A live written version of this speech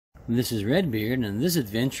This is Redbeard, and in this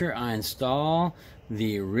adventure I install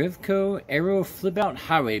the Rivco Aero flip-out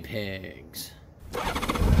highway pegs.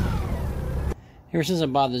 Ever since I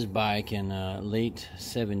bought this bike in late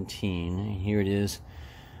 17, here it is,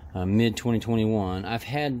 mid 2021, I've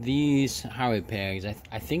had these highway pegs.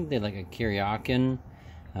 I think they're like a karaoke.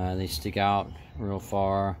 They stick out real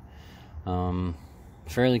far,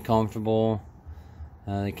 fairly comfortable.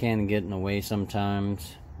 They can get in the way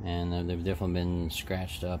sometimes, and they've definitely been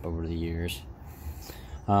scratched up over the years.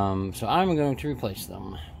 So I'm going to replace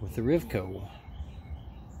them with the Rivco.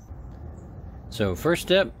 So first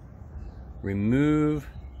step, remove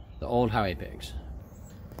the old highway pegs.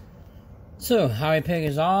 So highway peg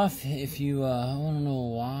is off. If you want to know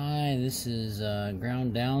why this is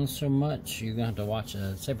ground down so much, you're going to have to watch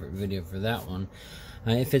a separate video for that one.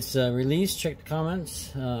 If it's released, check the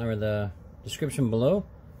comments or the description below,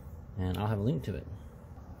 and I'll have a link to it.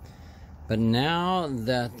 But now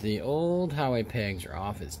that the old highway pegs are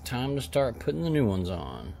off, it's time to start putting the new ones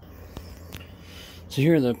on. So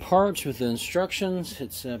here are the parts with the instructions.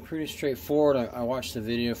 It's pretty straightforward. I watched the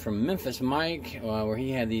video from Memphis Mike where he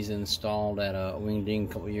had these installed at a Wing Ding a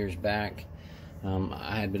couple years back.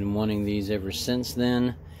 I had been wanting these ever since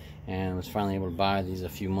then, and was finally able to buy these a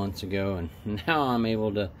few months ago, and now I'm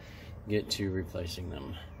able to get to replacing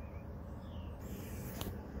them.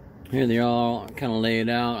 Here they're all kind of laid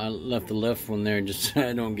out. I left the left one there just so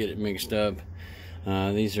I don't get it mixed up.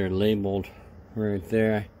 These are labeled right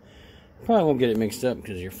there. Probably won't get it mixed up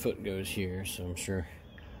because your foot goes here, so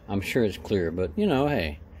I'm sure it's clear. But you know,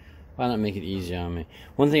 hey, why not make it easy on me?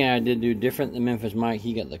 One thing I did do different than Memphis Mike,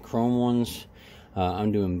 he got the chrome ones.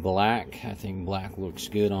 I'm doing black. I think black looks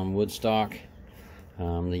good on Woodstock.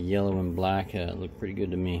 The yellow and black look pretty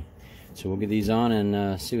good to me. So we'll get these on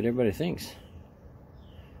and see what everybody thinks.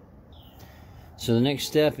 So the next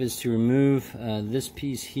step is to remove this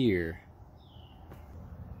piece here.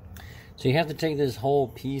 So you have to take this whole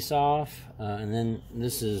piece off, and then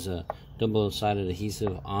this is a double-sided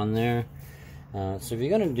adhesive on there. So if you're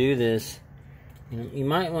going to do this, you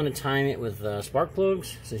might want to time it with spark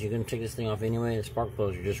plugs, since you're going to take this thing off anyway. The spark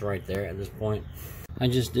plugs are just right there at this point. I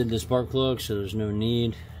just did the spark plug, so there's no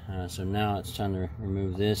need. So now it's time to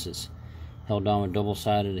remove this. It's held on with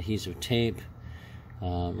double-sided adhesive tape.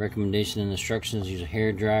 Recommendation and instructions: use a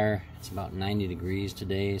hair dryer. It's about 90 degrees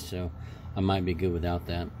today, so I might be good without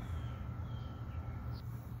that.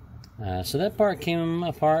 So that part came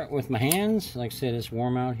apart with my hands. Like I said, it's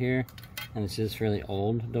warm out here, and this is fairly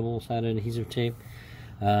old double-sided adhesive tape.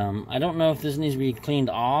 I don't know if this needs to be cleaned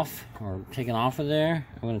off or taken off of there.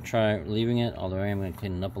 I'm going to try leaving it, although I am going to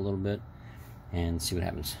clean it up a little bit and see what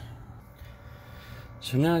happens.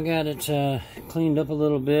 So now I got it cleaned up a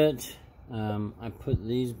little bit. I put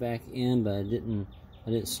these back in, but I didn't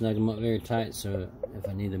snug them up very tight, so if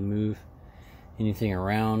I need to move anything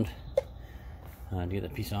around to get the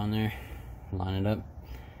piece on there, line it up,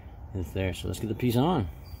 it's there. So let's get the piece on.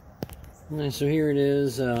 And so here it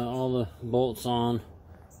is, all the bolts on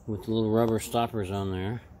with the little rubber stoppers on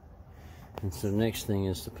there. And so the next thing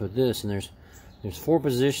is to put this, and there's 4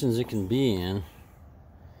 positions it can be in.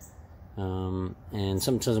 And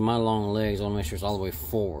sometimes of my long legs, I want to make sure it's all the way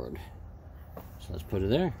forward. So let's put it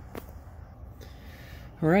there.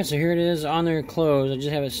 Alright, so here it is on there closed. I just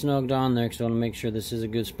have it snugged on there because I want to make sure this is a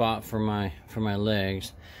good spot for my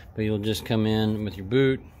legs. But you'll just come in with your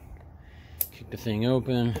boot, kick the thing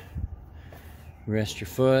open, rest your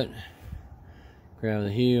foot, grab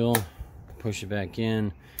the heel, push it back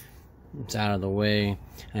in. It's out of the way.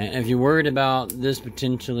 And if you're worried about this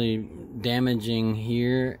potentially damaging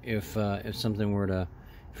here, if something were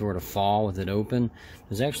to fall with it open,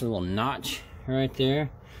 there's actually a little notch right there.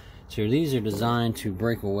 So these are designed to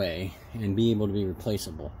break away and be able to be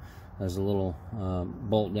replaceable. There's a little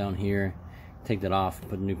bolt down here. Take that off and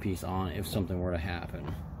put a new piece on if something were to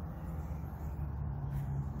happen.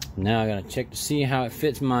 Now I gotta check to see how it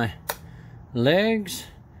fits my legs,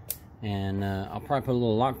 and I'll probably put a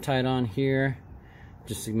little Loctite on here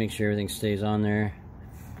just to make sure everything stays on there.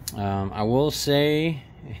 I will say,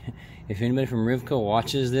 if anybody from Rivco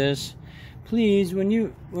watches this, please, when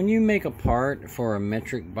you make a part for a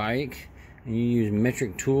metric bike and you use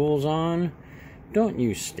metric tools on, don't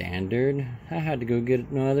use standard. I had to go get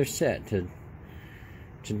another set to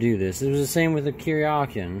do this. It was the same with the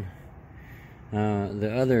Kiriakin.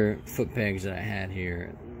 The other foot pegs that I had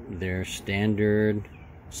here, they're standard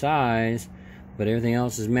size, but everything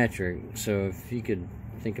else is metric. So if you could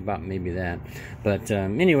think about maybe that. But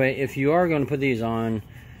anyway, if you are going to put these on,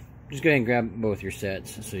 just go ahead and grab both your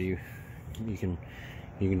sets, so you can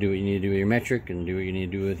do what you need to do with your metric and do what you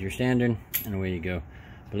need to do with your standard, and away you go.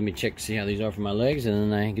 But let me check to see how these are for my legs,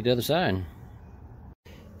 and then I get the other side.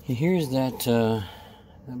 Here's that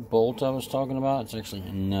bolt I was talking about. It's actually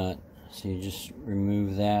a nut. So you just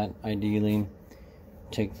remove that, ideally.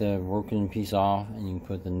 Take the broken piece off, and you can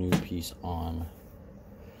put the new piece on.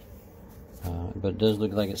 But it does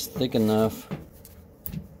look like it's thick enough.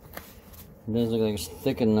 It does look like it's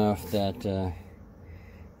thick enough that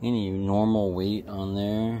any normal weight on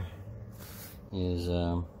there is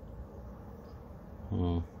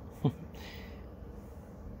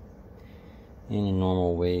any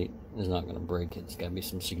normal weight is not going to break it. It's got to be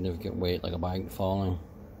some significant weight, like a bike falling.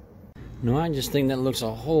 No, I just think that looks a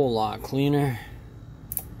whole lot cleaner.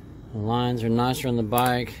 The lines are nicer on the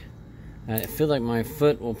bike. I feel like my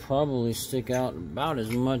foot will probably stick out about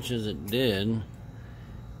as much as it did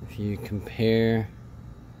if you compare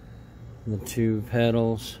the two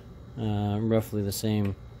pedals. Roughly the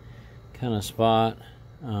same kind of spot.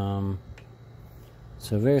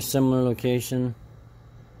 So very similar location,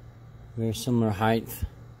 very similar height.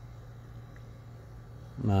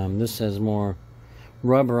 This has more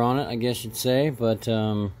rubber on it, I guess you'd say, but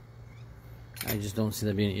I just don't see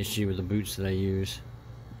that being an issue with the boots that I use.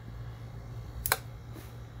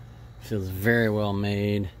 Feels very well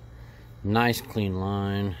made. Nice clean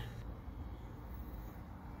line.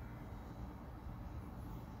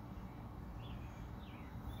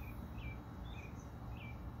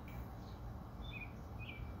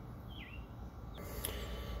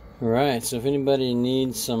 Alright, so if anybody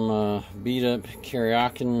needs some beat up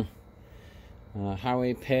Karaoke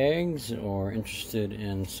highway pegs, or interested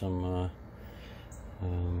in some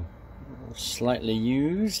slightly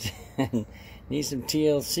used and need some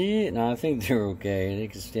TLC, no, I think they're okay. They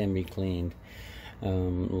can stand be cleaned.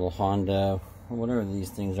 Little Honda, or whatever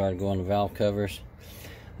these things are to go on the valve covers.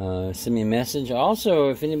 Send me a message. Also,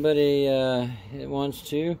 if anybody wants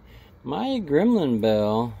to, my gremlin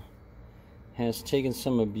bell has taken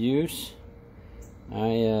some abuse.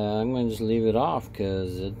 I'm going to just leave it off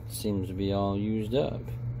because it seems to be all used up.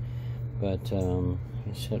 But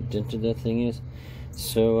that's how dented that thing is.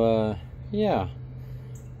 So yeah,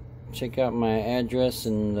 check out my address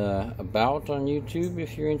and about on YouTube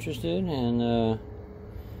if you're interested. And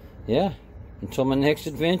yeah, until my next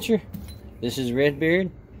adventure, this is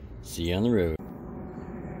Redbeard. See you on the road.